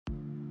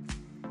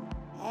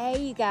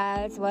Hey you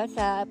guys, what's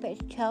up? It's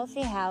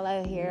Chelsea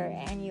Hallow here,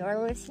 and you're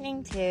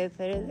listening to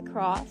Foot of the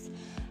Cross,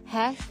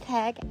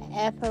 hashtag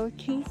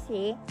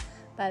FOTC.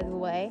 By the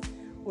way,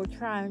 we're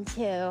trying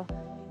to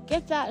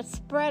get that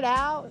spread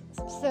out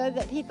so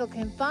that people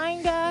can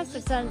find us.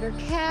 It's under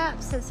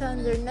caps, it's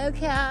under no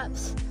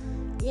caps,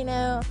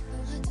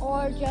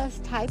 or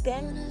just type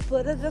in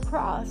Foot of the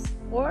Cross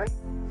or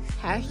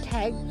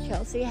hashtag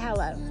Chelsea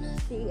Hallow,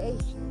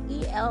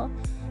 CHELSEYHALLO.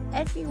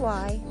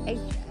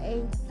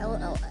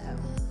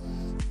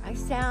 I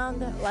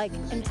sound like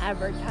an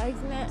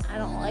advertisement. I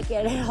don't like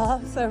it at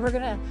all. So we're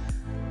going to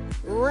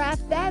wrap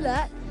that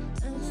up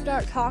and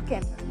start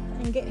talking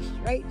and get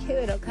straight to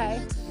it,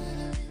 okay?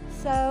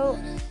 So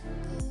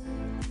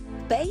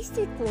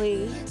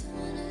basically,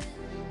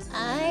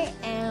 I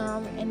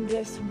am in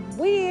this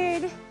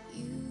weird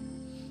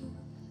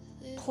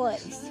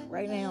place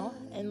right now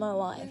in my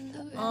life.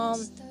 How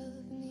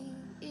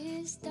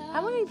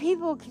many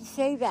people can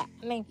say that?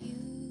 I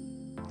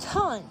mean,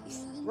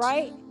 tons,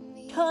 right?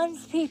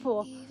 Tons of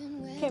people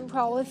can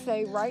probably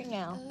say right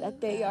now that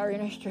they are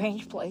in a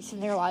strange place in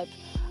their life.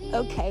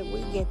 Okay,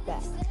 we get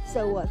that.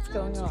 So what's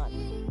going on?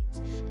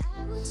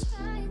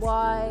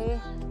 Why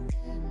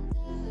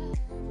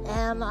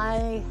am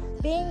I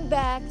being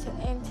backed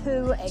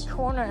into a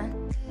corner?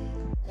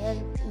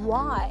 And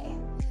why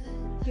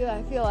do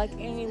I feel like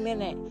any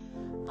minute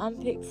I'm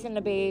fixing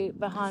to be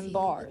behind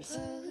bars?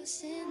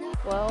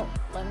 Well,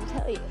 let me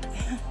tell you.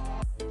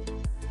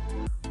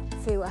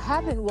 See, what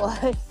happened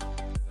was,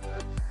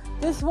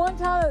 this one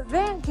time at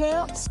band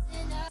camp,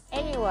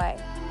 anyway,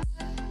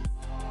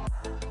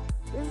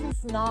 this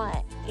is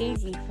not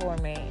easy for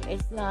me.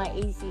 It's not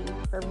easy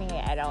for me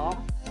at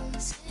all,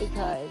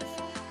 because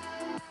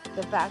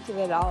the fact of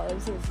it all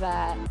is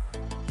that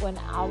when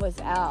I was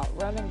out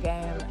running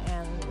game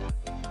and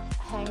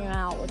hanging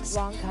out with the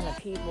wrong kind of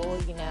people,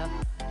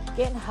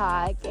 getting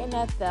high, getting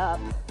effed up,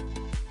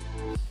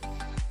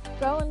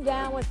 going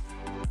down with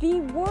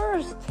the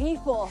worst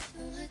people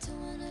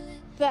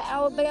that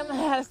Alabama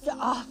has to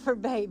offer,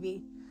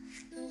 baby.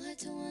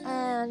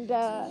 And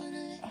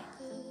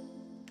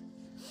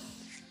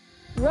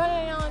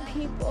running on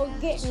people,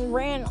 getting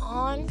ran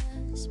on,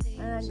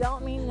 and I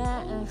don't mean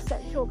that in a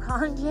sexual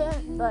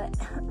content, but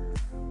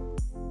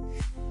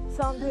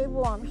some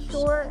people, I'm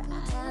sure.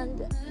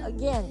 And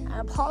again, I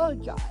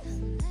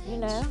apologize,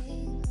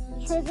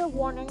 trigger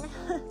warning.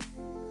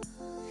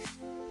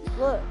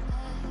 Look,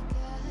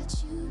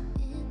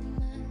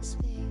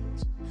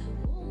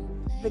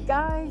 the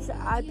guys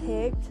I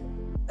picked,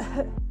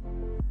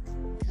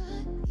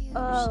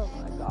 oh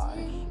my gosh,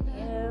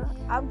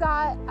 I've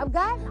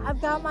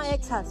got my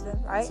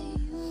ex-husband, right?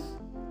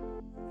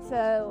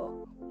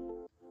 So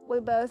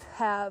we both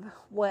have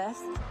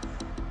West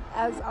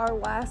as our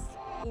last,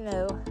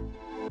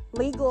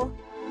 legal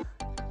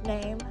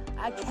name.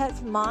 I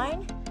kept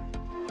mine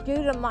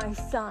due to my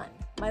son,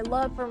 my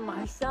love for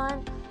my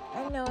son,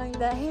 and knowing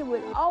that he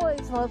would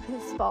always love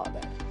his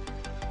father.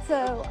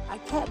 So I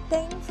kept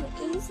things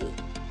easy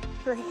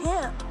for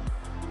him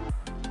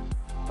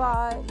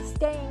by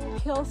staying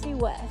Chelsea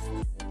West.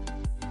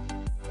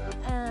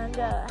 And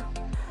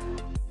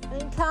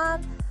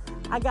anytime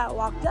I got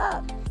locked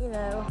up,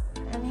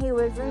 and he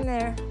was in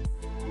there,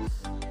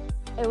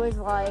 it was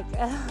like,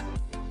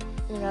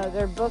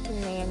 they're booking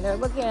me and they're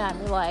looking at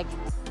me like,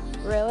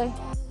 really?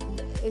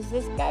 Is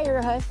this guy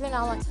your husband?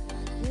 I'm like,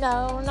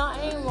 no, not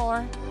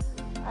anymore.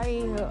 Are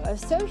you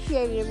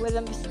associated with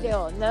him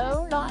still?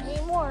 No, not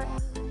anymore.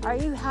 Are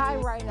you high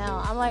right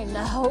now? I'm like,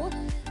 no.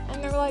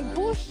 And they're like,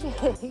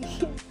 bullshit.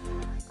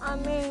 I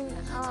mean,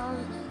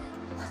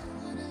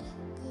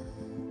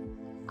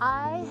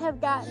 I have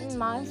gotten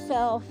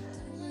myself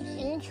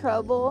in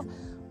trouble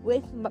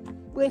with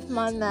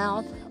my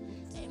mouth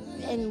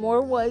in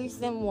more ways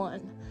than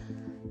one.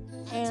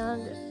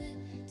 And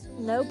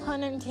no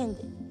pun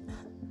intended.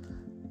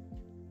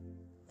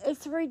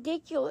 It's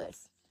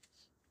ridiculous.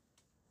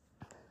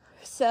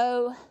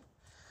 So,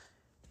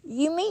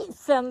 you meet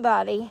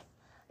somebody,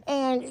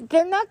 and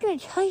they're not going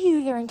to tell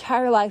you their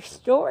entire life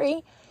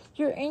story.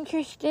 You're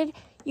interested.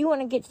 You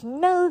want to get to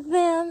know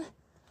them.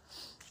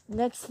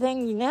 Next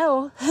thing you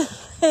know,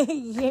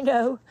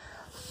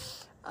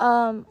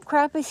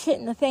 crap is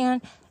hitting the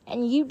fan,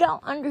 and you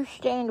don't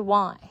understand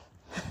why.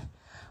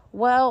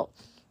 Well,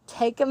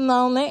 take a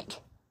moment,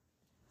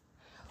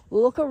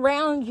 look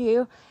around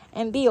you,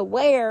 and be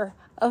aware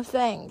of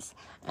things.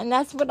 And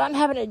that's what I'm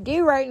having to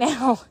do right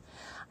now.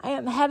 I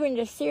am having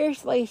to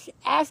seriously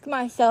ask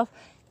myself,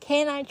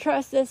 can I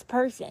trust this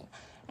person?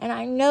 And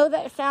I know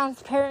that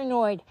sounds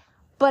paranoid,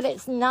 but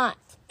it's not.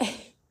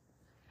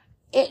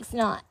 It's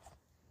not.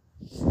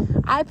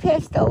 I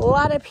pissed a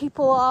lot of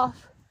people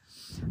off.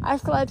 I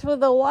slept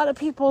with a lot of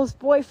people's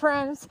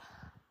boyfriends.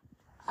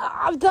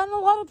 I've done a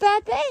lot of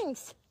bad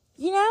things,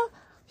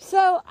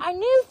 So I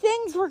knew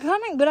things were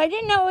coming, but I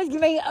didn't know it was going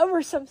to be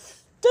over some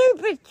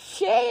stupid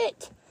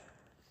shit.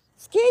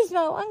 Excuse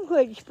my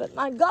language, but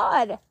my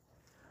God.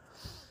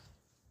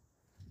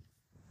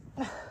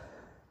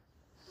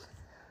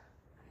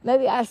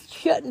 Maybe I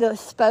shouldn't have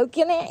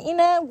spoken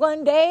it,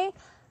 one day.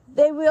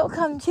 they will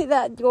come to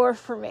that door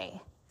for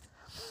me.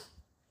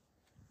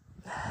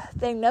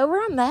 They know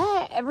where I'm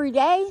at every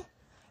day.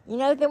 You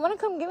know, if they want to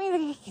come get me,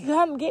 they can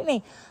come get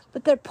me.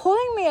 But they're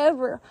pulling me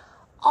over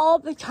all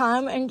the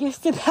time, and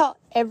just about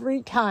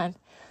every time,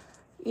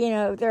 you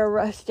know, they're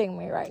arresting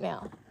me right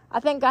now. I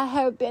think I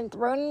have been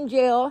thrown in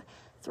jail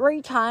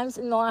 3 times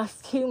in the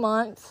last 2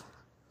 months.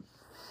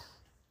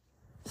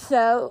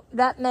 So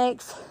that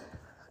makes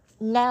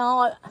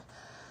now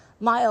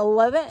my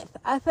 11th,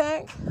 I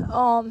think,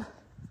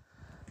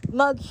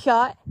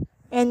 mugshot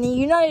in the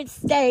United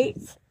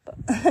States.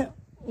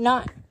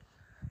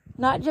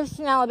 Not just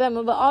in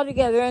Alabama, but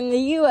altogether in the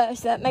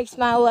U.S. That makes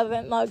my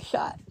 11th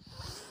mugshot.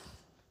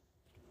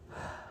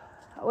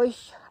 I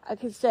wish I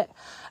could say,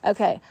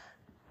 okay,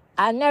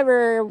 I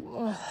never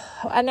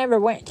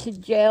went to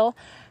jail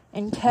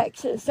in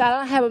Texas, so I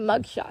don't have a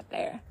mugshot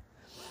there.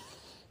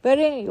 But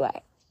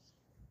anyway,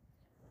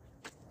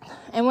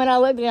 and when I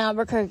lived in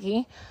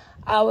Albuquerque,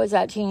 I was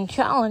at Teen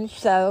Challenge,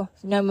 so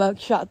no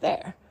mugshot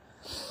there.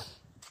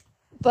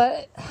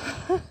 But,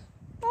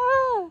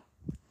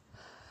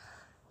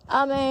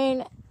 I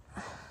mean,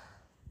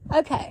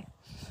 okay.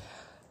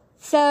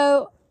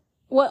 So,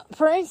 well,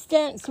 for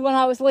instance, when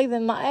I was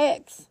leaving my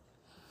ex,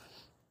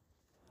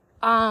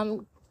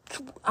 I'm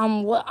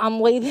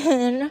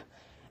leaving,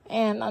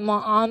 and I'm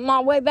on my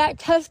way back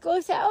to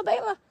Tuscaloosa,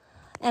 Alabama,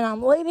 and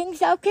I'm leaving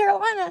South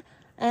Carolina,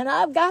 and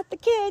I've got the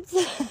kids,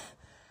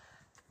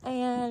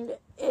 and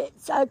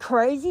it's a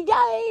crazy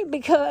day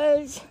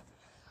because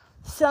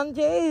some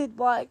dude,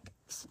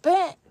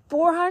 spent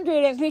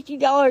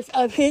 $450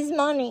 of his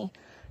money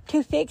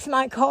to fix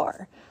my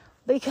car,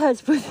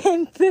 because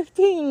within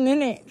 15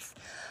 minutes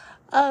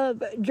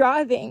of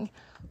driving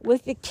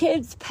with the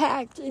kids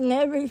packed and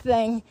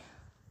everything,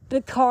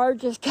 the car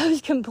just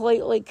goes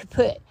completely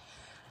kaput.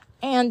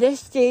 And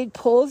this dude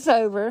pulls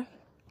over,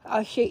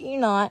 I'll shit you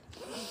not,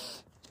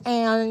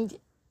 and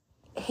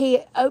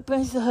he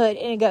opens the hood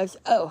and he goes,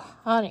 "Oh,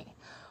 honey,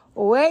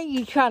 where are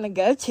you trying to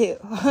go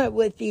to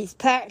with these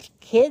packed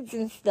kids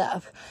and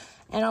stuff?"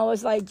 And I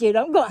was like, "Dude,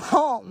 I'm going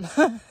home."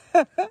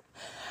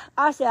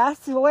 I said, "I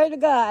swear to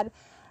God,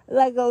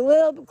 like a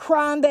little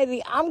crying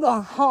baby, I'm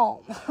going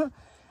home."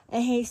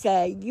 And he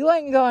said, "You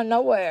ain't going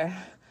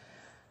nowhere."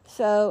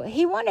 So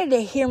he wanted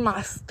to hear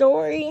my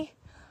story,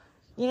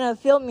 you know,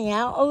 fill me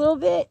out a little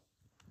bit.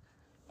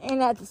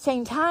 And at the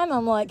same time,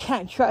 I'm like,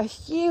 "Can I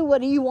trust you?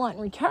 What do you want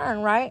in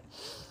return?" Right?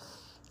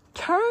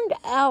 Turned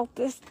out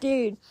this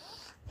dude,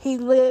 he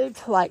lived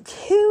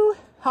 2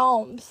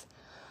 homes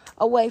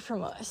away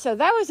from us. So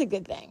that was a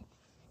good thing.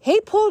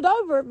 He pulled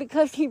over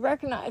because he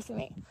recognized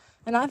me.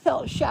 And I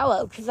felt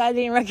shallow because I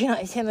didn't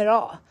recognize him at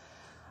all.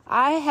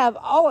 I have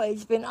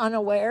always been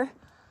unaware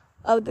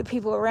of the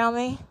people around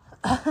me.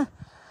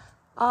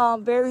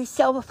 Very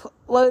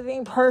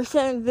self-loathing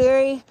person,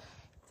 very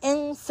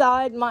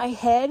inside my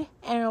head.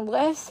 And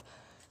unless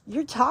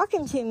you're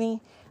talking to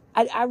me,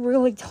 I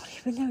really don't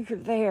even know you're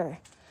there.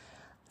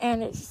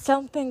 And it's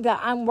something that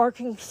I'm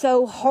working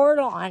so hard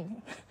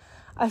on.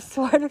 I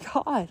swear to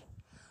God.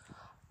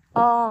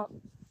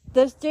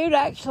 This dude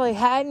actually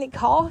had me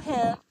call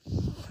him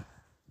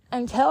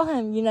and tell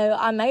him, you know,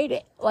 I made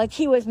it. Like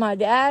he was my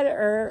dad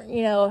or,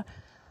 you know,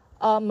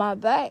 my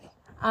bae.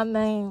 I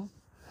mean,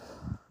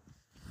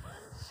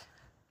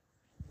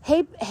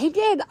 he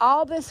did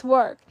all this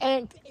work,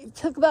 and it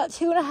took about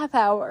 2.5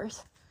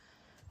 hours.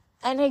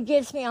 And he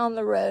gets me on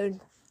the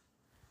road.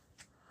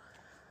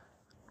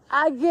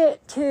 I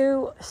get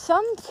to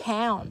some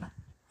town,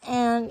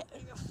 and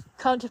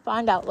come to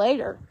find out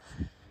later,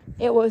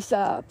 it was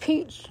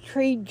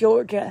Peachtree,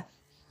 Georgia,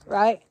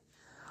 right?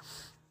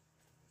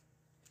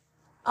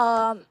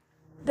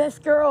 This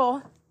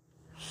girl,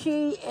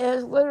 she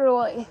is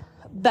literally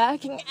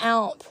backing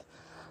out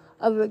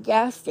of a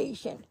gas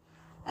station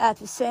at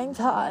the same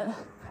time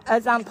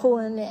as I'm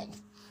pulling in.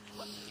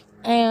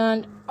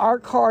 And our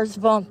cars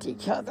bumped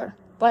each other.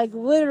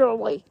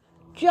 Literally,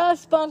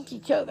 just bumped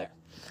each other.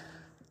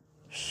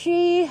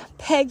 She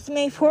pegs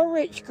me for a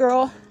rich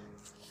girl.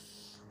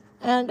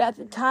 And at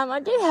the time, I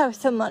did have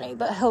some money.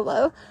 But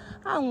hello,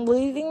 I'm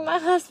leaving my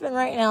husband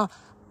right now.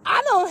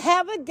 I don't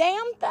have a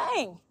damn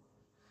thing.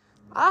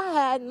 I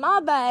had my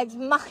bags,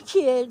 my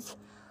kids,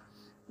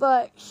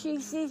 but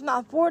she sees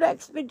my Ford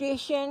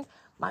Expedition,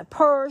 my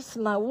purse,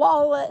 my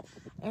wallet,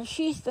 and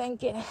she's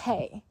thinking,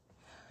 hey,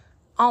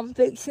 I'm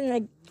fixing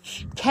to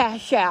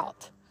cash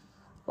out.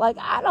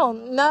 I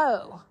don't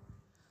know.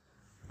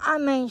 I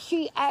mean,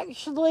 she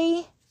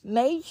actually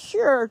made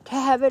sure to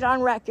have it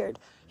on record.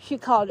 She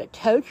called a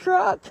tow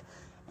truck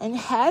and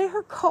had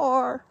her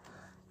car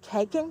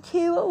taken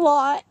to a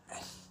lot.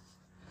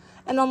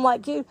 And I'm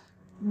like, dude,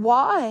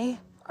 why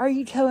are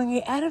you towing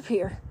it out of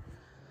here?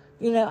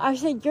 You know, I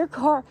said, your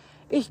car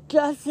is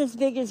just as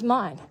big as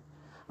mine.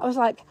 I was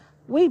like,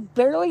 we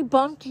barely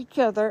bumped each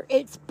other.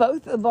 It's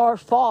both of our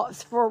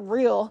faults for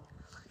real,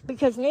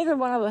 because neither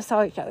one of us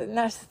saw each other, and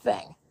that's the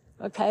thing,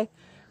 okay?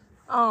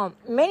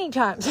 Many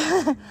times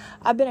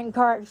I've been in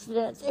car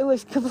accidents. It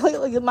was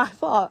completely my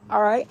fault,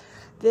 all right?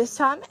 This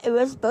time it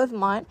was both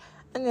mine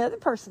and the other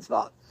person's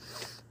fault.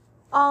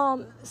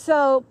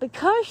 So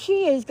because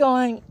she is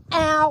going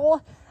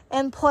ow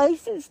in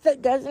places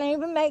that doesn't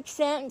even make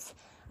sense,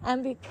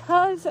 and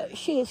because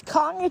she is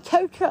calling a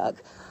tow truck,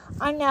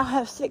 I now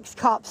have 6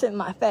 cops in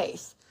my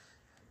face.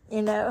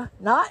 You know,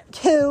 not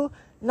 2,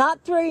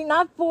 not 3,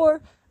 not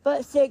 4,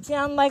 but 6. And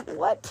I'm like,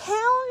 what town am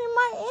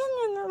I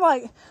in? And they're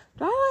like,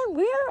 darling,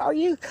 where are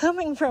you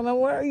coming from and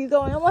where are you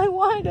going? I'm like,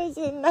 why does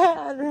it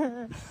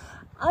matter?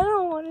 I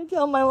don't want to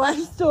tell my life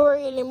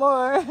story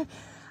anymore.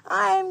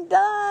 I'm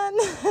done.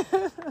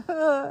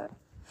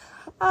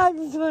 I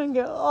just want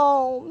to go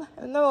home.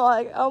 And they're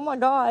like, oh my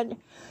God,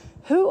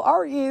 who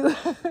are you?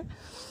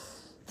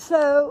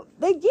 So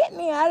they get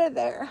me out of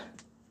there.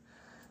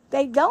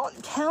 They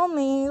don't tell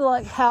me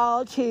like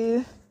how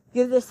to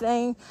do this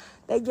thing.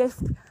 They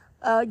just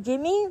give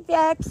me the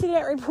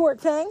accident report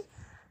thing.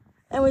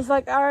 And was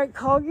like, all right,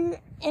 call your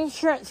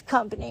insurance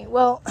company.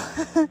 Well,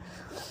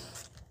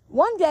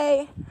 one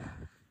day,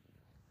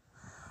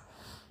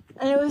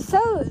 and it was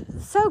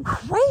so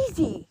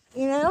crazy,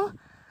 you know?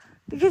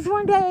 Because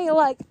one day,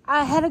 like,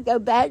 I had to go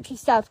back to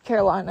South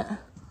Carolina.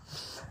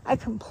 I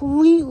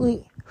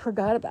completely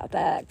forgot about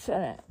that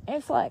accident.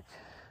 It's like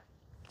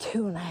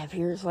 2.5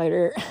 years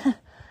later,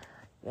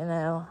 you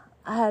know,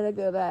 I had to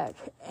go back,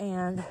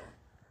 and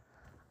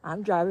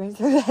I'm driving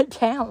through that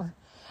town,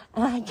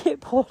 and I get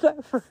pulled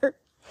over,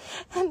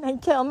 and they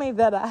tell me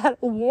that I had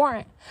a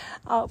warrant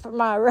out for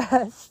my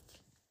arrest.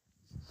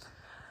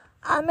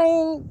 I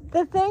mean,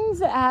 the things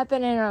that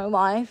happen in our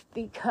life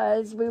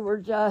because we were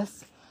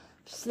just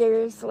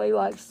seriously,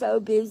 like, so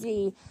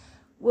busy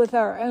with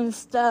our own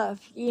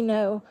stuff, you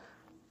know.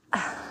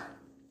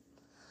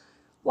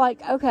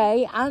 Like,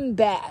 okay, I'm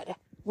bad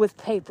with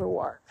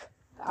paperwork,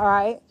 all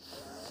right?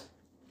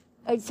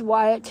 It's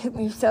why it took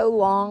me so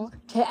long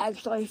to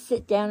actually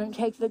sit down and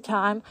take the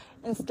time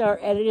and start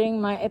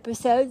editing my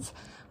episodes.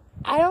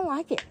 I don't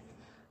like it.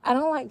 I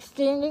don't like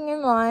standing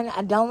in line.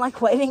 I don't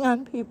like waiting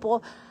on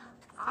people.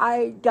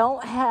 I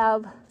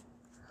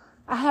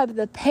have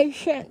the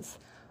patience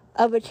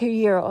of a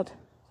 2-year-old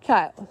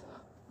child.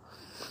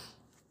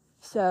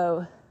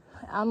 So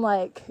I'm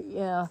like,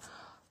 yeah,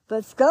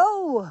 let's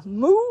go,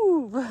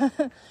 move.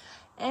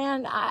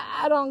 And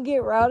I don't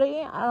get rowdy.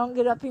 I don't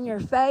get up in your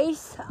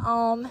face.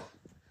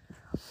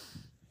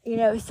 You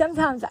know,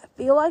 sometimes I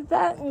feel like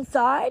that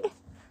inside.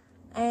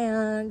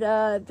 And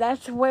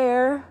that's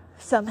where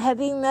some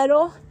heavy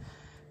metal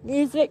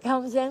music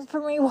comes in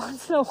for me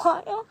once in a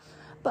while.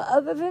 But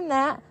other than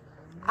that,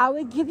 I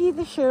would give you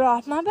the shirt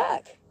off my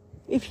back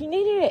if you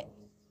needed it.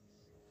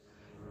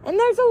 And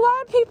there's a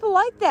lot of people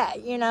like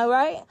that, you know,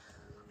 right?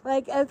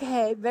 Like,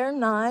 okay, they're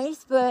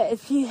nice, but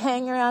if you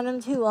hang around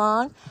them too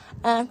long,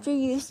 after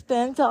you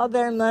spent all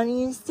their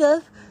money and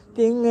stuff,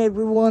 then they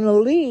would want to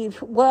leave.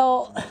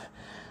 Well,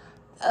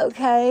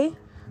 okay,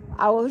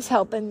 I was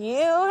helping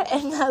you,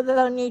 and now that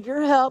I need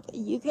your help,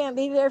 you can't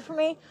be there for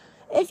me.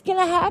 It's going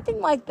to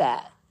happen like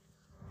that,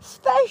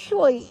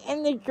 especially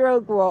in the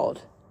drug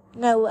world,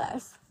 no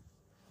less.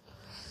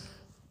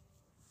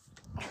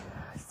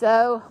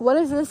 So, what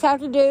does this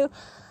have to do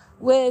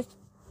with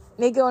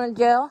me going to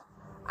jail?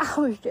 I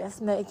was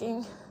just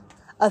making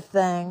a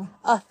thing.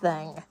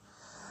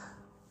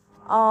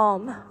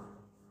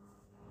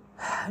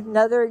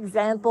 Another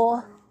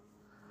example,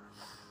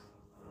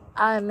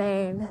 I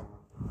mean,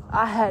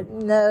 I had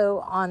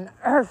no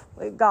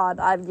unearthly God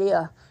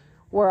idea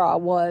where I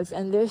was,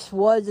 and this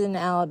was in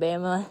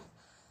Alabama.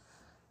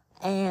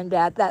 And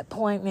at that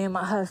point, me and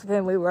my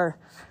husband, we were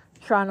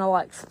trying to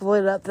like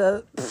split up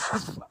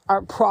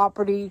our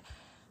property,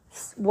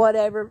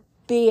 whatever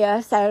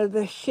BS out of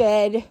the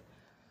shed.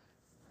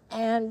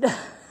 And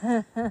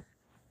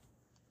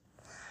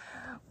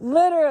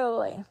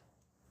literally,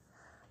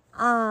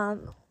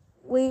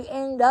 we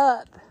end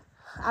up,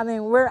 I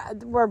mean,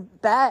 we're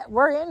back,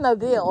 we're in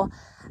Mobile,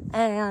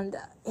 and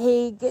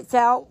he gets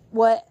out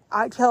what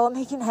I tell him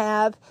he can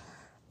have,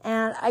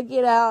 and I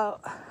get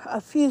out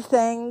a few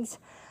things,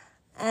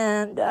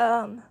 and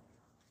I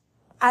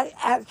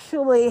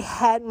actually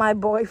had my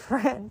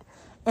boyfriend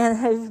and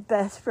his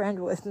best friend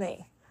with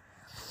me.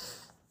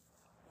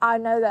 I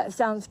know that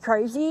sounds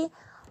crazy,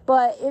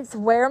 but it's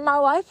where my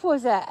life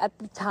was at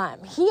the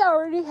time. He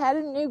already had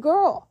a new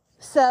girl,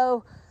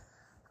 so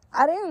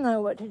I didn't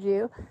know what to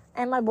do.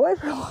 And my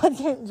boyfriend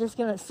wasn't just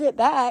going to sit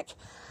back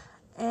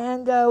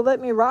and let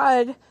me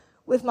ride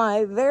with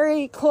my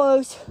very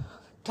close,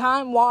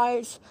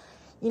 time-wise,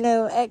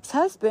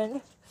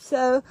 ex-husband.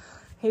 So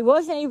he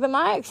wasn't even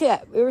my ex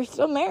yet. We were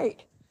still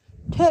married.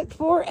 Took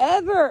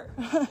forever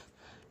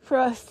for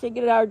us to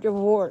get our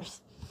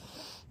divorce.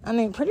 I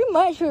mean, pretty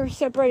much we were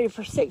separated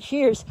for 6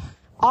 years.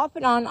 Off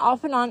and on,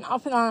 off and on,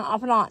 off and on,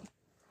 off and on.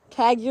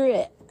 Tag, you're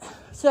it.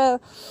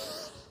 So,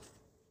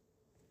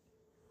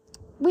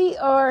 we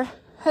are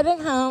heading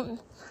home,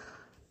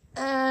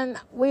 and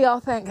we all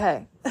think,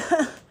 hey,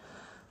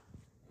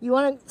 you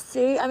want to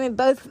see, I mean,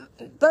 both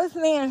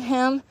me and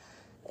him,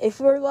 if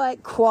we're,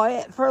 like,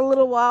 quiet for a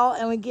little while,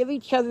 and we give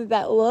each other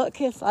that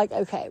look, it's like,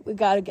 okay, we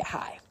got to get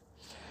high.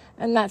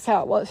 And that's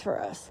how it was for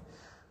us.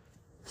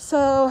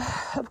 So,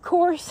 of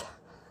course,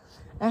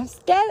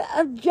 instead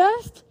of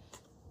just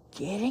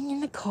getting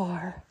in the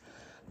car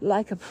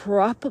like a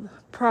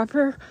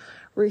proper,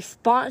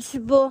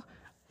 responsible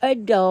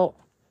adult,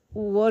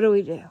 what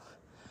do?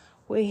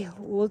 We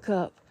look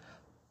up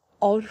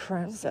old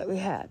friends that we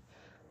had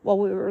while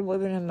we were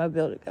living in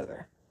Mobile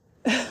together.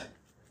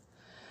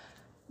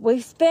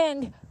 We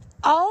spend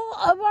all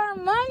of our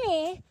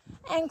money,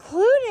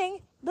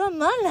 including the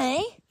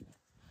money,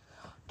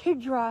 to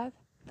drive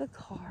the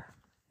car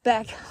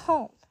back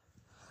home.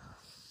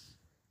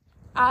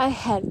 I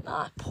had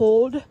not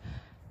pulled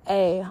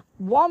a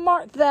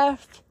Walmart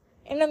theft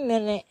in a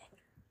minute.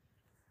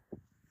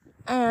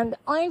 And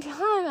only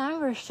time I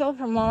ever stole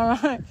from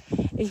Walmart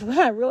is when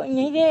I really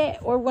needed it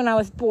or when I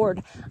was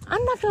bored.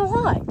 I'm not gonna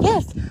lie.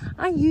 Yes,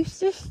 I used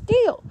to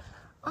steal.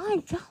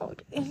 I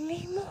don't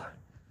anymore.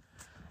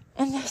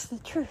 And that's the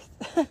truth.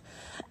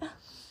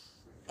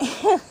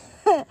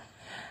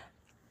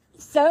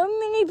 So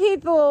many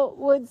people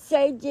would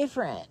say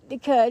different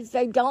because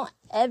they don't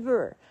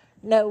ever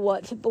know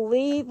what to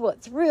believe,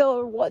 what's real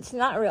or what's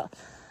not real.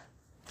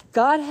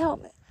 God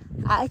help me.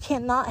 I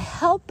cannot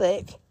help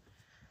it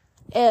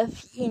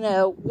if,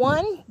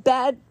 one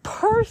bad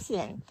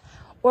person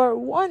or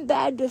one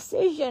bad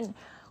decision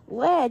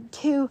led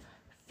to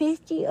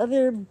 50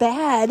 other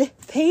bad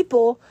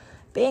people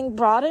being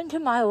brought into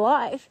my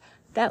life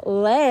that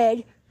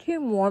led to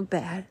more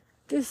bad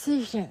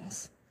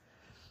decisions.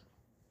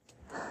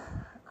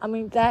 I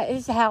mean, that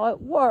is how it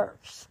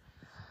works.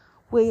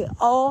 We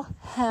all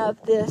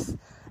have this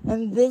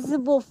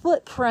invisible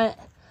footprint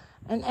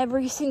in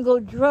every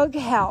single drug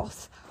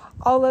house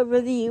all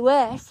over the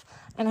U.S.,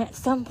 and at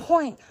some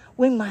point,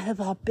 we might have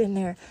all been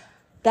there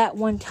that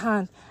one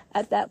time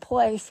at that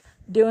place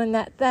doing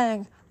that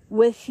thing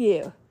with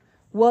you.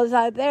 Was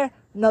I there?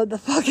 No, the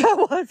fuck I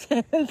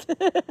wasn't.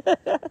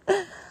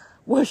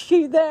 Was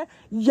she there?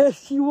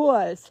 Yes, she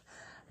was.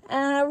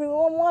 And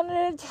everyone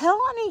wanted to tell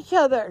on each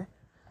other.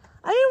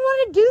 I didn't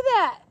want to do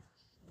that.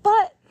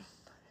 But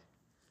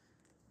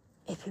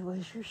if it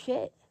was your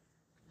shit,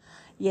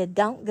 you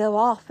don't go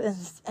off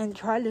and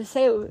try to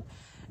say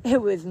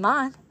it was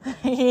mine,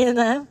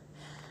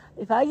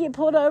 If I get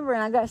pulled over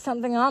and I got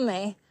something on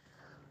me,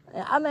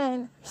 I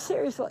mean,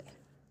 seriously.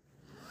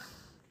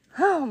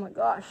 Oh my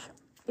gosh.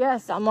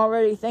 Yes, I'm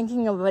already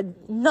thinking of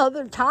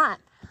another time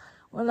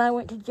when I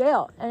went to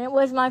jail. And it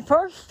was my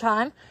first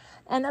time.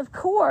 And of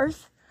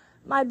course,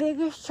 my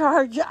biggest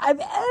charge I've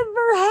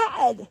ever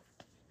had.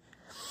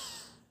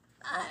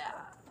 I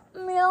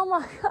mean, oh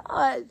my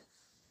God.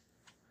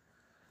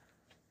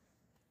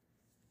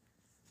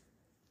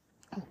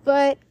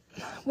 But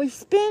we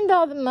spend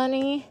all the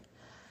money.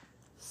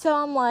 So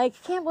I'm like,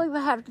 I can't believe I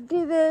have to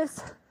do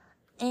this.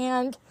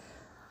 And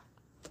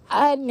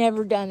I had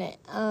never done it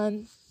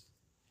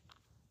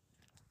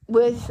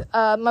with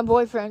my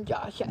boyfriend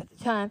Josh at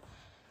the time.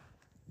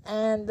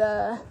 And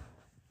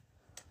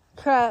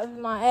Trav,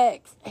 my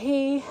ex,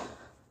 he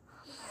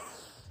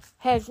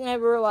has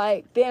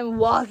never been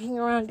walking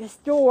around the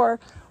store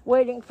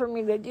waiting for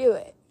me to do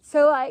it.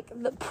 So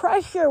the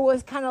pressure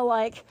was kind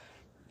of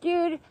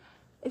dude,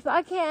 if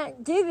I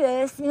can't do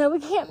this, we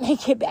can't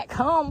make it back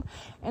home.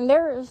 And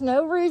there is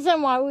no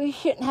reason why we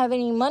shouldn't have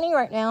any money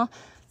right now.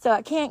 So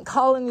I can't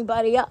call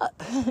anybody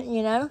up,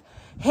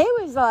 He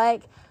was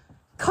like,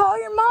 call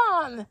your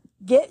mom,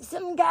 get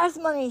some gas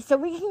money so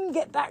we can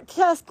get back to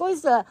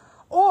Tuscaloosa.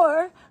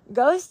 Or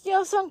go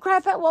steal some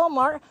crap at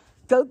Walmart,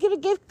 go get a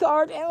gift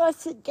card, and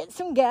let's get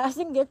some gas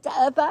and get the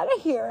up out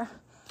of here.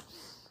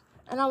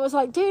 And I was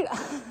like, dude,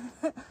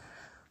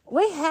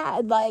 we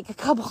had a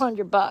couple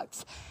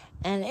 $100.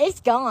 And it's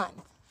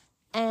gone.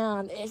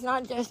 And it's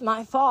not just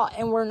my fault.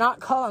 And we're not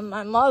calling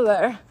my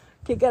mother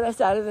to get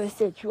us out of this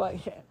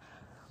situation.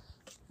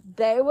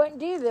 They wouldn't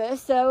do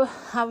this, so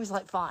I was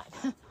like, fine.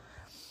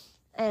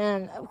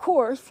 And, of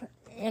course,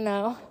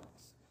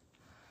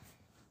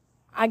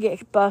 I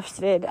get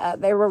busted.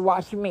 They were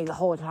watching me the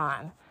whole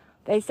time.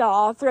 They saw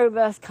all three of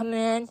us come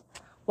in.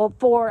 Well,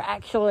 four,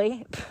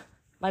 actually.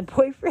 My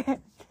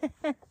boyfriend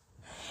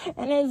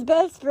and his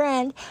best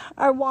friend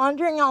are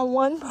wandering on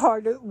one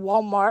part of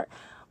Walmart.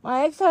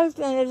 My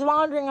ex-husband is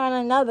wandering on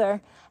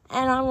another.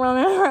 And I'm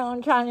running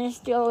around trying to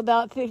steal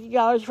about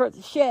 $50 worth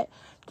of shit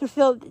to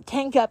fill the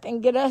tank up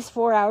and get us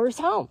 4 hours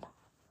home.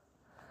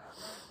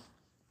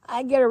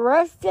 I get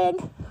arrested.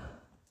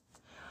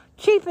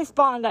 Cheapest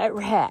bond I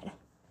ever had.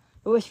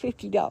 It was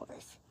 $50.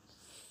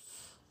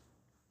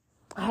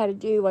 I had to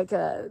do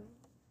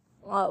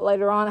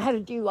later on, I had to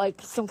do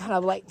some kind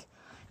of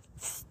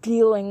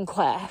stealing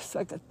class,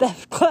 a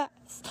theft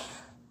class.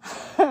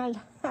 I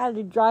had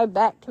to drive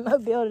back to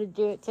Mobile to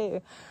do it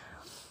too.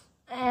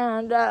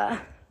 And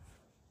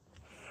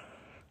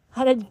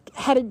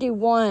had to do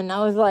one.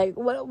 I was like,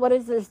 what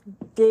does this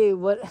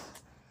do?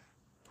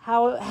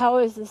 How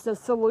is this a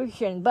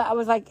solution? But I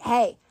was like,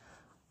 hey,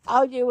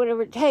 I'll do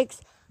whatever it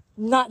takes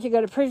not to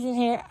go to prison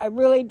here. I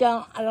really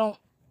don't. I don't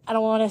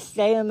want to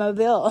stay in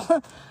Mobile.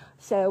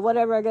 So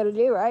whatever I got to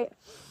do, right?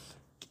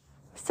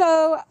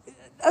 So,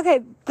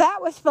 okay,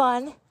 that was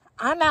fun.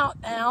 I'm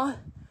out now,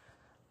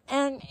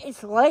 and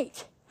it's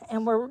late,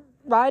 and we're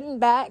riding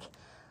back,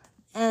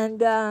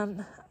 and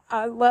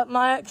I let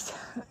my ex,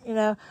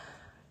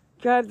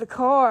 drive the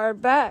car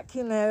back.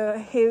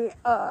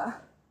 I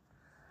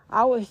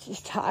was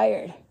just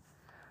tired.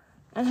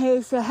 And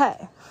he said,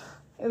 hey,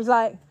 it was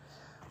like,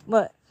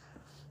 look,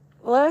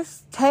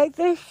 let's take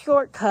this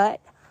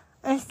shortcut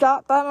and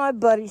stop by my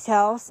buddy's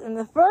house. And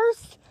the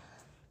first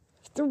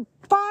 5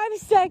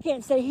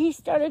 seconds that he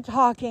started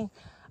talking,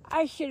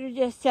 I should have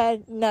just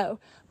said no.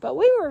 But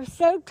we were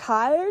so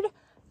tired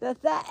that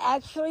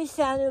actually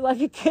sounded like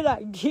a good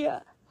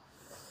idea.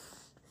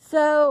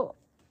 So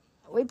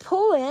we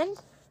pull in,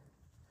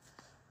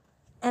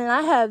 and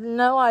I have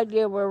no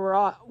idea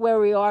where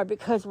we are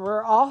because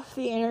we're off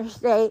the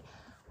interstate.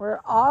 We're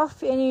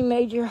off any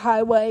major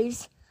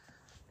highways,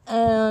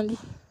 and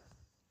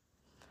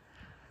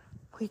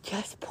we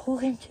just pull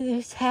into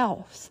this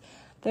house.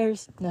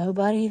 There's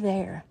nobody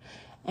there,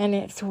 and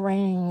it's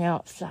raining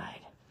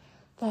outside.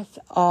 That's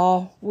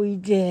all we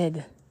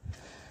did.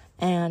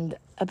 And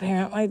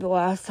apparently the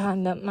last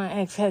time that my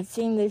ex had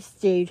seen this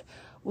dude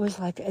was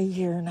like a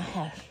year and a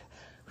half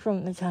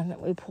from the time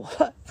that we pulled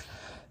up.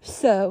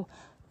 So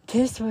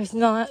this was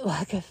not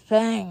like a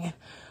thing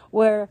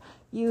where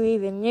you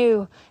even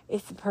knew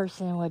if the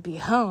person would be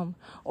home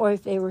or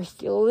if they were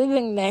still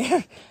living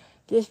there.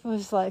 This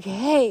was like,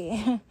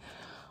 hey,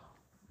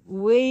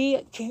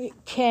 we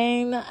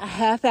came a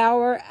half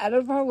hour out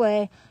of our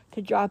way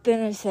to drop in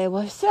and say,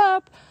 what's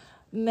up?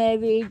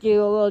 Maybe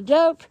do a little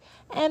dope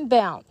and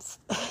bounce.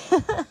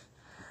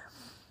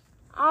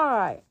 All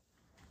right.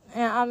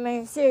 And I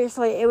mean,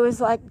 seriously, it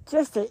was like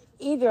just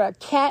either a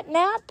cat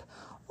nap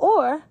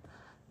or,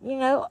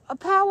 a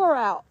power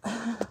out.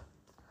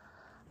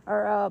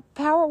 Or a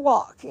power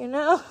walk,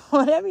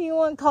 whatever you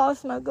want to call it,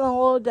 smoking a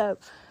little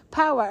dope.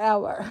 Power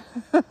hour.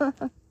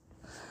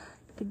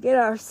 To get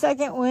our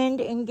second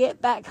wind and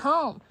get back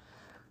home.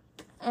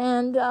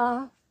 And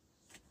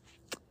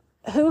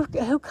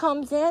who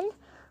comes in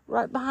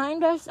right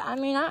behind us? I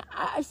mean,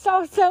 I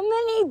saw so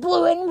many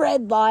blue and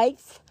red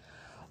lights.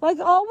 Like,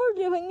 all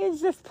we're doing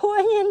is just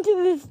pulling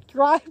into this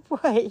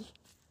driveway.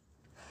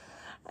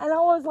 And I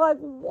was like,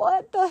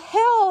 what the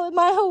hell? Am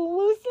I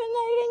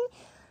hallucinating?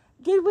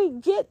 Did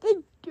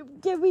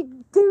we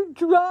do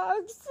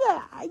drugs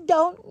that I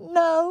don't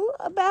know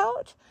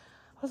about?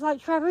 I was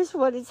like, Travis,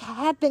 what is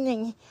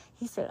happening?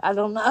 He said, I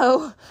don't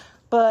know,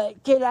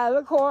 but get out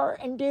of the car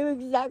and do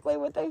exactly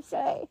what they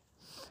say.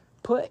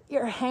 Put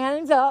your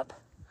hands up.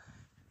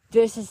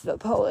 This is the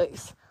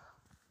police.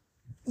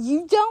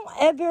 You don't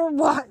ever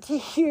want to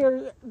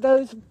hear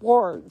those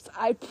words.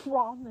 I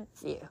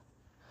promise you.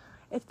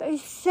 If they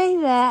say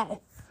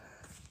that,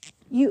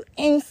 you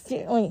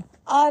instantly,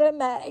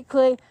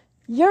 automatically,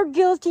 you're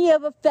guilty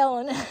of a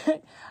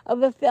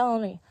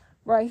felony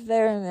right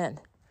there and then.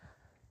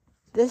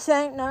 This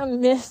ain't no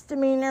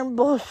misdemeanor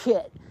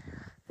bullshit.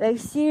 They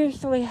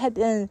seriously had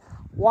been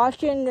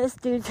watching this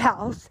dude's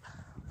house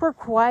for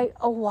quite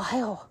a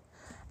while.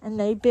 And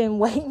they've been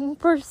waiting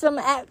for some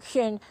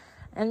action.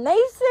 And they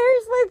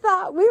seriously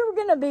thought we were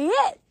going to be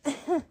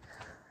it.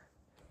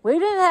 We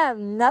didn't have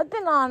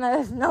nothing on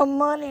us, no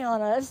money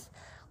on us.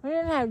 We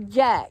didn't have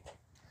jack.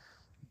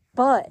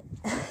 But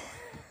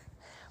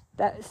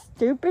that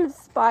stupid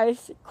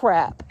Spice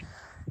crap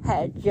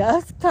had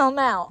just come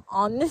out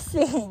on the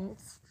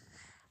scenes.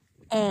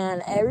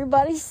 And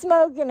everybody's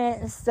smoking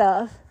it and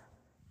stuff.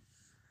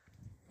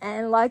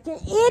 And like an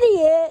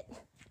idiot,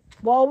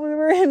 while we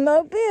were in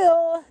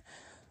Mobile,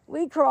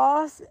 we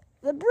crossed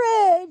the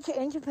bridge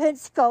into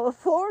Pensacola,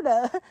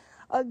 Florida.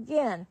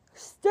 Again,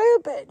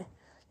 stupid.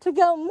 To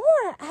go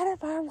more out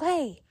of our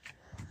way.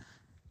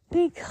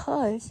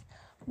 Because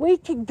we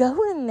could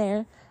go in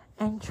there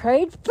and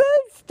trade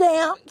food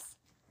stamps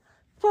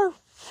for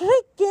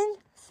freaking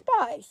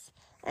Spice.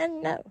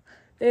 And no,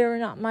 they were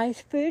not my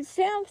food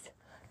stamps.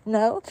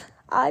 No,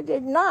 I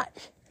did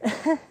not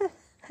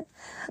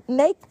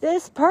make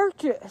this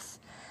purchase.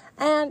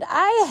 And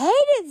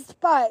I hated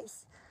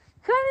Spice.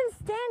 Couldn't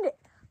stand it.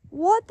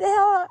 What the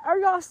hell are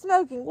y'all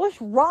smoking? What's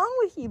wrong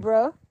with you,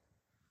 bro?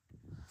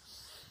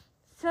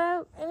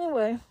 So,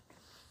 anyway.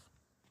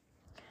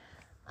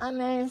 I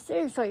mean,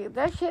 seriously,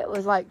 that shit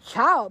was like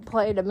child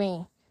play to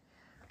me.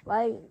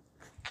 Like,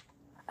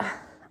 I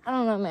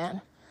don't know,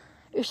 man.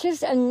 It's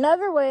just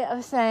another way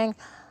of saying,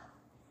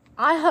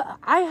 I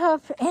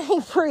huff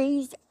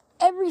antifreeze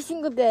every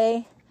single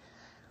day.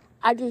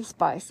 I do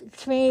Spice.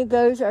 To me,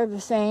 those are the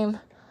same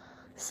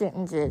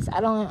sentences. I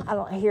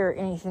don't hear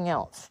anything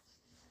else.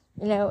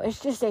 It's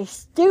just a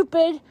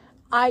stupid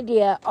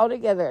idea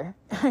altogether.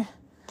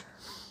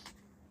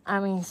 I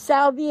mean,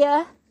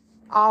 salvia,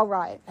 all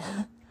right.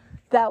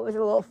 That was a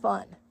little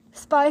fun.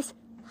 Spice,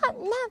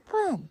 not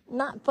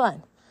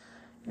fun.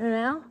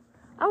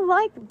 I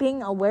like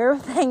being aware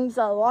of things.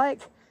 I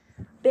like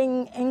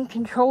being in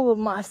control of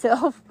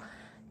myself,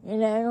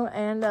 and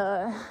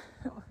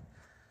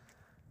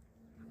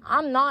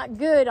I'm not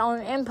good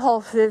on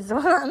impulses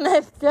when I'm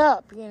messed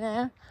up,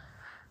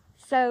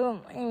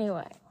 So,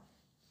 anyway.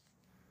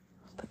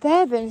 But they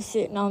have been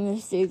sitting on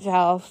this dude's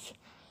house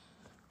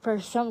for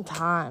some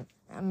time.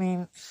 I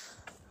mean,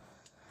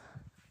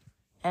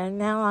 And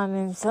now I'm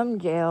in some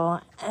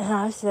jail. And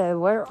I said,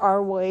 where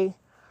are we?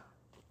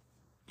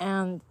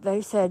 And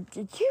they said,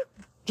 did you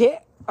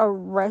get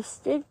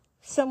arrested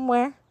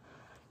somewhere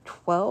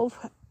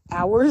 12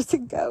 hours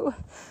ago?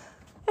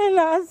 And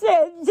I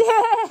said,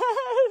 yes.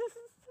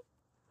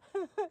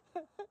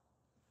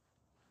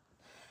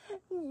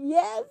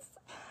 Yes,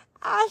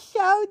 I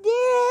sure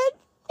did.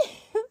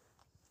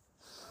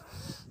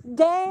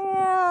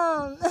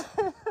 Damn.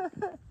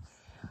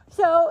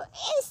 So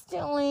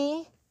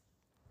instantly,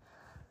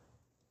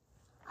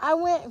 I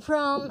went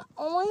from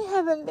only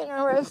having been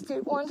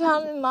arrested one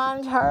time in my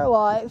entire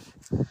life,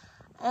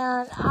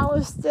 and I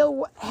was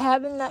still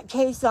having that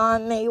case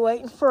on me,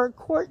 waiting for a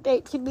court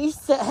date to be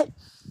set.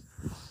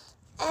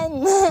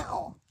 And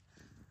now,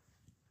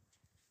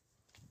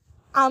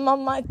 I'm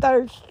on my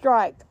third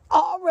strike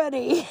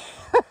already.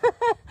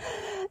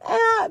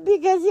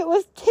 Because it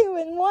was 2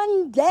 in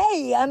one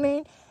day. I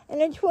mean,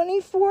 in a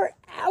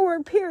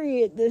 24-hour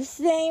period, the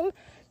same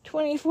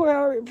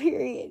 24-hour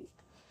period.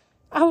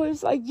 I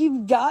was like,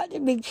 you've got to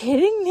be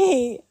kidding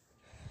me.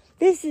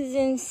 This is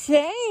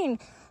insane.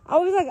 I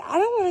was like, I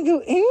don't want to go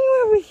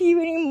anywhere with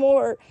you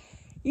anymore.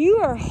 You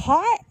are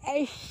hot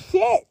as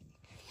shit.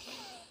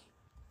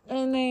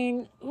 I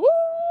mean,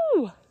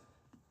 woo!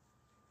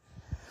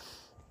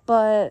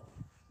 But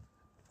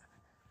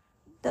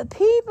the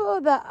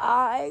people that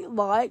I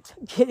liked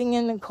getting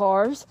in the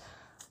cars,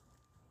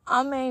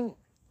 I mean,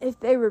 if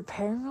they were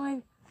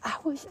paranoid, I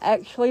was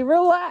actually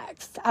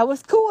relaxed. I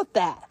was cool with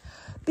that.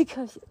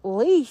 Because at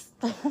least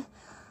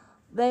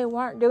they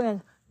weren't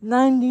doing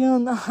 90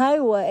 on the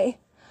highway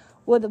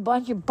with a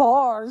bunch of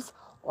bars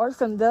or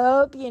some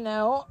dope, you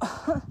know.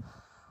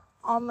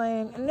 I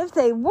mean, and if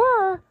they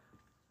were,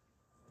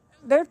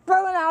 they're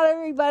throwing out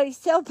everybody's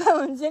cell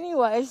phones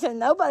anyway, so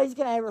nobody's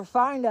going to ever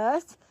find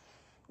us,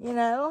 you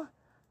know.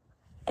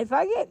 If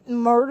I get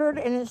murdered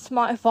and it's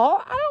my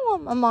fault, I don't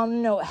want my mom to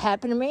know what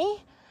happened to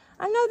me.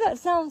 I know that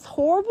sounds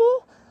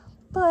horrible,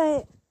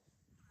 but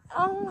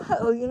I don't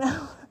know, you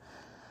know.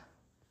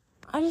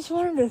 I just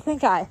wanted to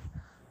think I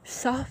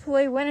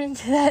softly went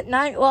into that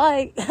night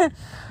light.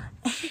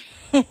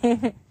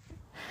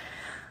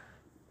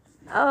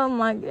 Oh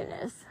my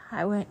goodness.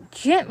 I went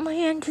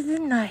gently into the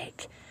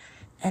night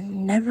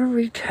and never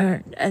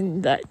returned.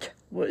 And that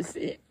was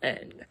the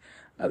end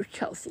of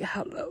Chelsea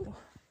Hollow.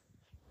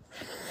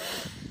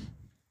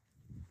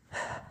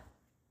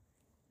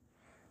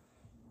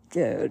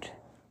 Dude.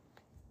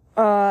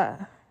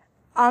 I'm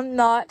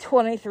not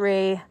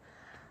 23.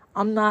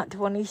 I'm not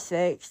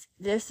 26.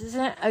 This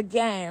isn't a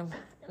game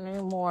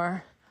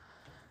anymore.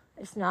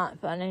 It's not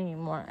fun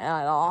anymore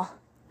at all.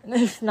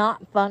 It's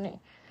not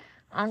funny.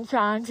 I'm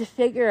trying to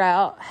figure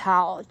out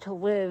how to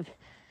live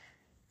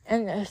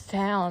in this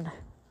town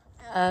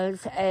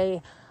as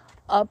a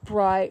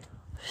upright,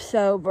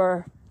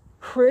 sober,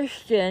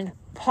 Christian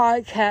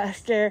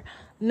podcaster,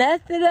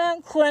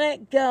 methadone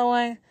clinic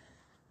going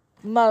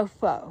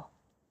mofo.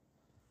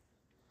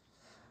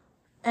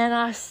 And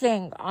I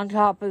sing on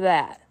top of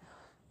that.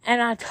 And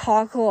I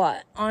talk a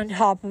lot on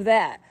top of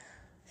that.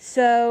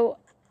 So,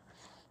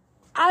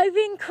 I've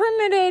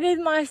incriminated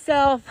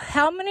myself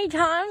how many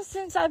times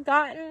since I've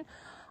gotten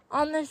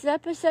on this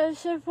episode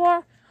so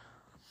far?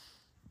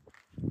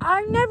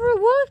 I've never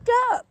looked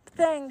up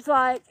things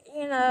like,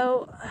 you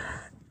know,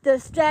 the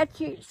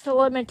statutes of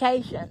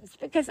limitations.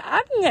 Because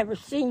I've never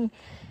seen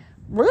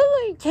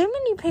really too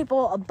many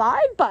people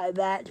abide by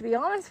that, to be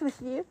honest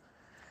with you.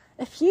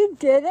 If you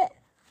did it,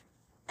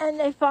 and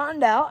they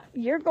find out,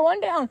 you're going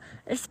down.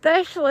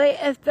 Especially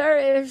if there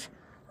is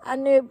a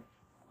new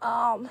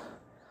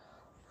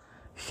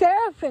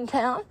sheriff in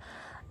town.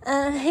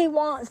 And he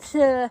wants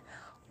to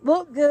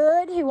look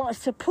good. He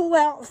wants to pull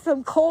out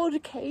some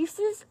cold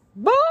cases.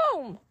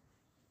 Boom!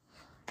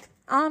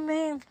 I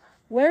mean,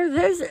 where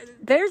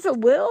there's a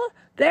will,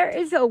 there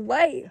is a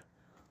way.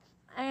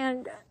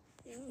 And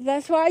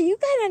that's why you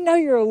got to know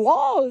your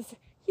laws.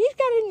 You've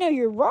got to know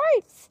your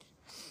rights.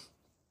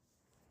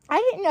 I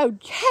didn't know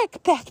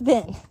jack back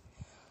then.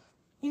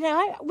 You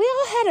know, we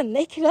all had to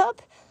make it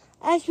up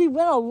as we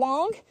went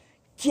along,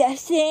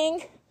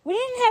 guessing. We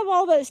didn't have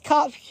all those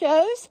cop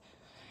shows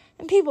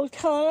and people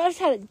telling us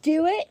how to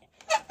do it.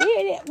 We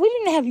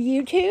didn't have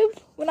YouTube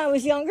when I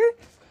was younger.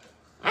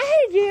 I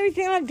had to do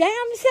everything my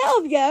damn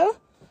self, yo.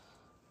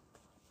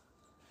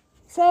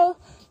 So,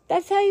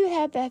 that's how you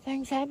have bad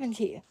things happen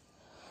to you.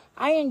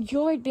 I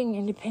enjoyed being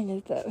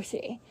independent, though,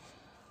 see.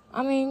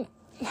 I mean,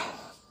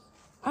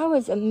 I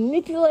was a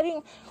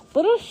manipulating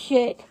little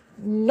shit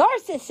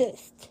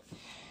narcissist.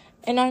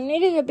 And I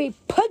needed to be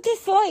put to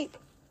sleep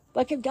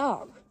like a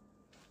dog.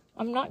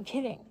 I'm not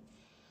kidding.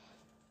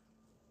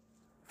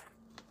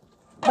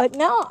 But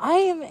now I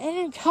am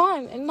in a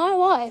time in my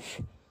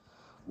life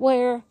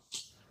where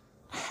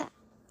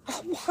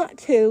I want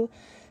to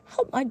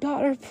help my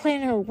daughter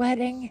plan her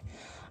wedding.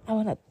 I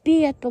want to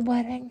be at the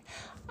wedding.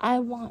 I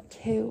want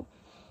to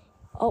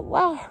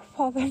allow her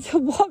father to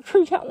walk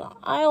her down the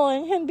aisle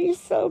and him be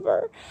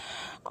sober.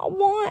 I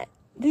want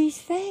these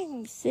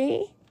things,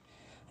 see?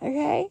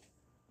 Okay?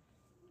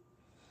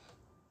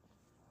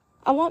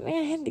 I want me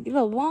and him to get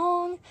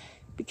along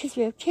because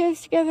we have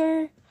kids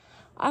together.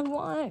 I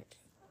want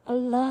a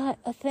lot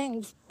of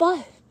things,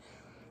 but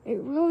it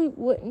really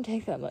wouldn't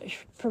take that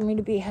much for me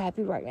to be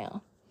happy right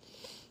now.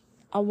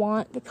 I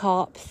want the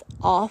cops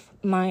off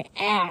my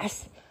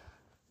ass.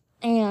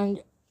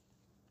 And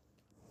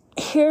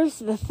here's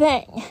the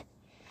thing.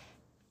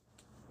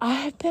 I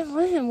have been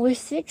living with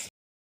 6.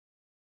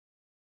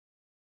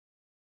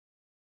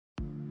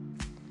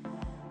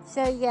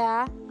 So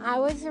yeah, I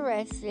was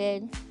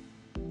arrested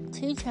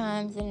 2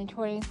 times in a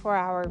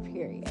 24-hour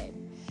period.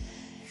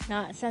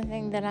 Not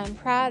something that I'm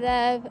proud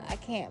of. I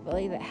can't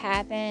believe it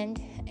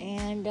happened.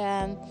 And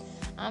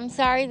I'm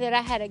sorry that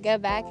I had to go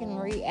back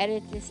and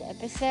re-edit this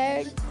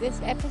episode. This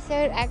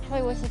episode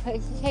actually was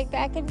supposed to take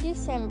back in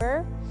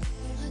December.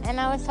 And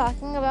I was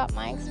talking about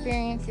my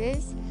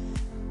experiences.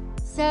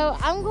 So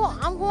I'm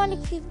going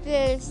to keep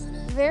this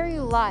very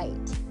light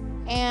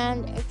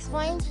and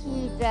explain to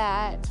you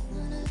that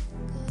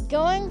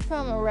going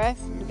from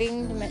arrest to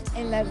being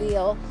in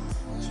Mobile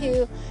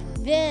to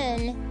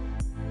then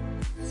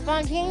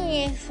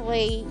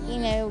spontaneously,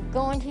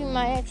 going to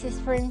my ex's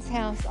friend's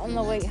house on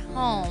the way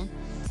home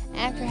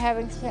after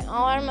having spent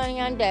all our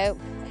money on dope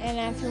and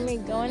after me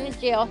going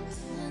to jail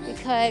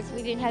because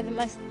we didn't have the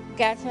much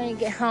gas money to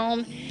get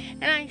home,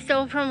 and I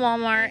stole from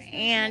Walmart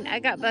and I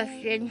got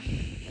busted,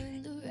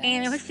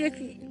 and it was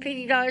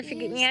 $50 to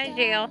get me out of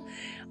jail,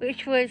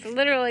 which was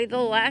literally the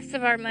last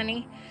of our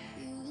money.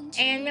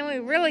 And then we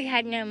really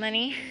had no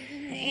money.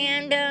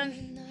 And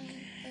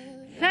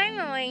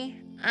finally,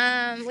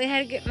 we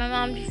had to get my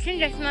mom to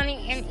send us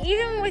money. And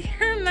even with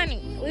her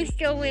money, we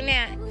still went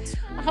at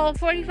a whole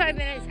 45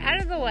 minutes out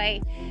of the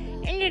way.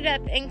 Ended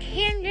up in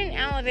Camden,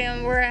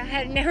 Alabama, where I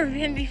had never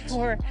been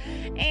before.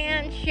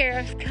 And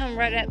sheriffs come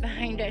right up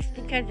behind us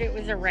because it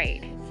was a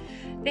raid.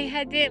 They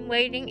had been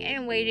waiting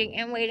and waiting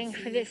and waiting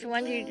for this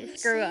one dude to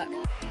screw up.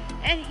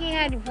 And he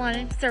had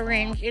one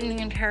syringe in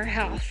the entire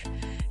house.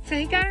 So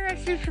he got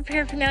arrested for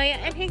paraphernalia,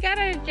 and he got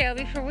out of jail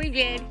before we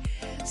did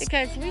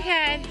because we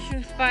had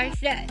some spice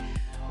that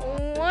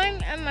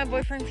one of my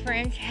boyfriend's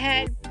friends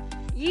had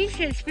used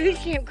his food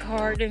stamp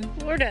card in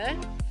Florida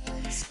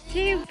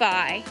to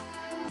buy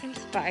some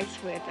spice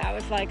with. I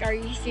was like, are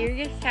you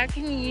serious? How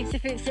can you use the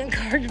food stamp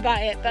card to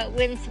buy it? But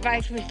when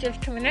spice was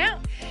just coming out,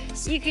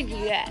 you could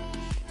do that.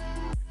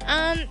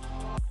 I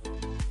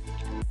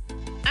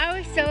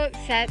was so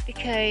upset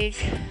because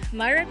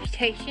my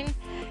reputation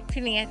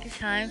to me at the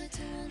time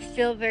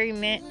still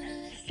meant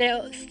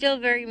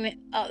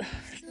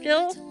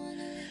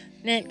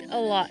a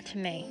lot to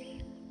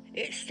me.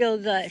 It still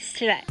does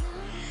today.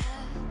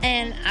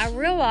 And I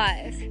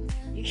realized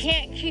you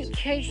can't keep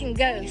chasing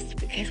ghosts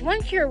because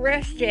once you're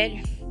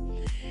arrested,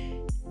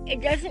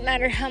 it doesn't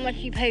matter how much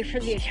you pay for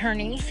the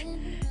attorneys.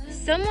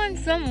 Someone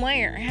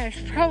somewhere has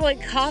probably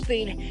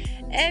copied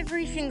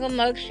every single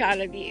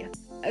mugshot of you,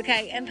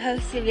 okay, and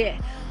posted it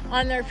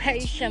on their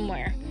page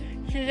somewhere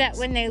so that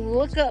when they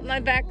look up my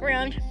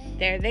background,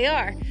 there they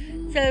are.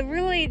 So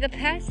really, the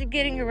past of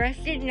getting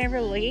arrested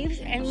never leaves,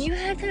 and you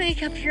have to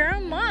make up your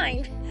own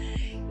mind.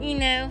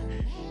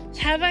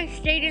 Have I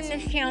stayed in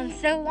this town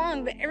so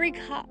long that every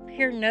cop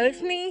here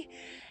knows me?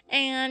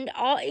 And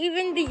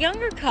even the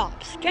younger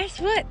cops, guess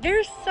what?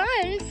 They're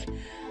sons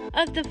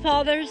of the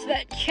fathers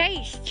that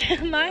chased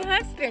my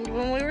husband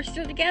when we were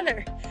still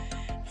together.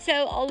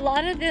 So a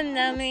lot of them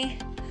know me,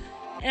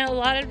 and a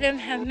lot of them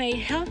have made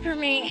help for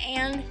me,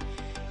 and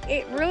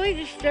it really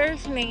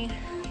disturbs me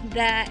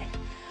that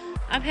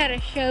I've had to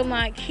show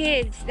my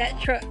kids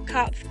that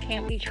cops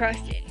can't be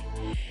trusted.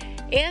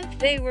 If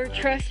they were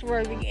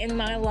trustworthy in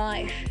my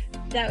life,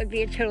 that would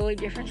be a totally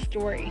different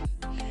story.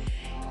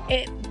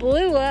 It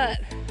blew up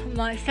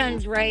my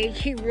son's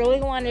rage. He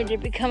really wanted to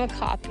become a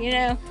cop,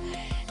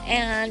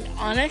 And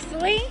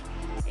honestly,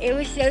 it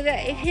was so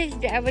that if his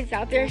dad was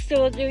out there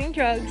still doing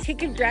drugs, he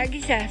could drag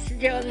his ass to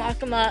jail and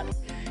lock him up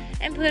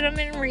and put him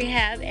in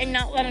rehab and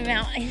not let him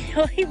out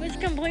until he was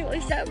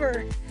completely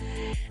sober.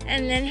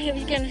 And then he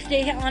was going to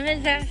stay on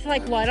his ass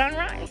like white on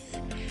rice.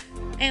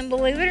 And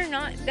believe it or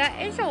not,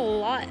 that is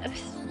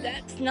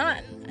that's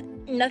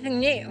nothing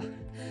new.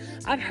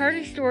 I've heard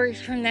of stories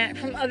from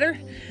other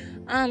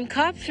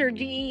cops or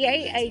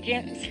DEA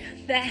agents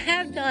that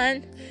have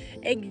done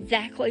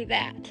exactly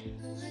that.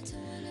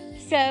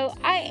 So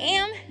I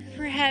am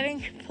for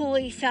having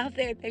police out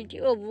there. They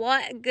do a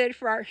lot of good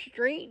for our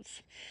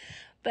streets.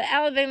 But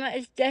Alabama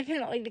is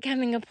definitely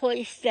becoming a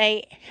police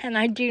state, and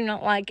I do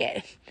not like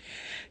it.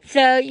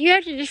 So you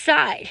have to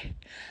decide.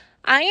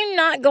 I am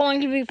not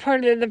going to be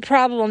part of the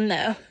problem,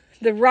 though.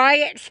 The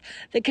riots,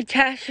 the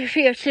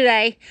catastrophe of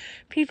today,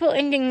 people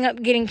ending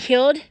up getting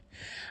killed.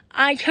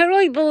 I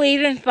totally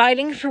believe in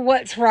fighting for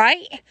what's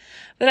right,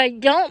 but I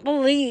don't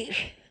believe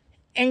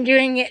in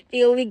doing it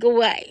the illegal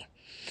way.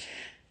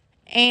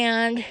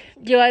 And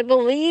do I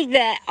believe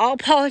that all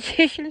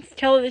politicians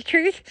tell the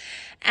truth?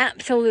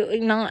 Absolutely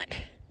not.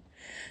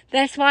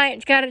 That's why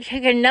it's got to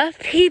take enough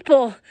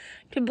people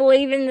to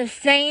believe in the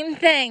same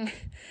thing,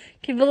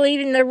 to believe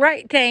in the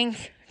right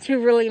things, to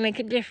really make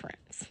a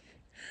difference.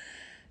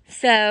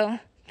 So,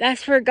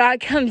 That's where God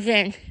comes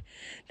in.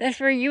 That's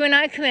where you and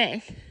I come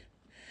in.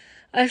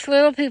 Us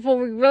little people,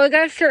 we really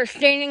got to start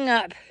standing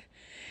up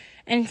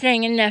and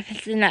saying enough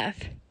is enough.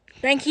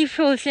 Thank you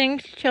for listening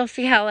to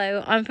Chelsea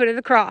Hallow on Foot of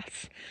the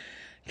Cross.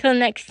 Till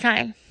next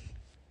time,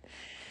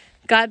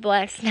 God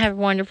bless and have a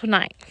wonderful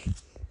night.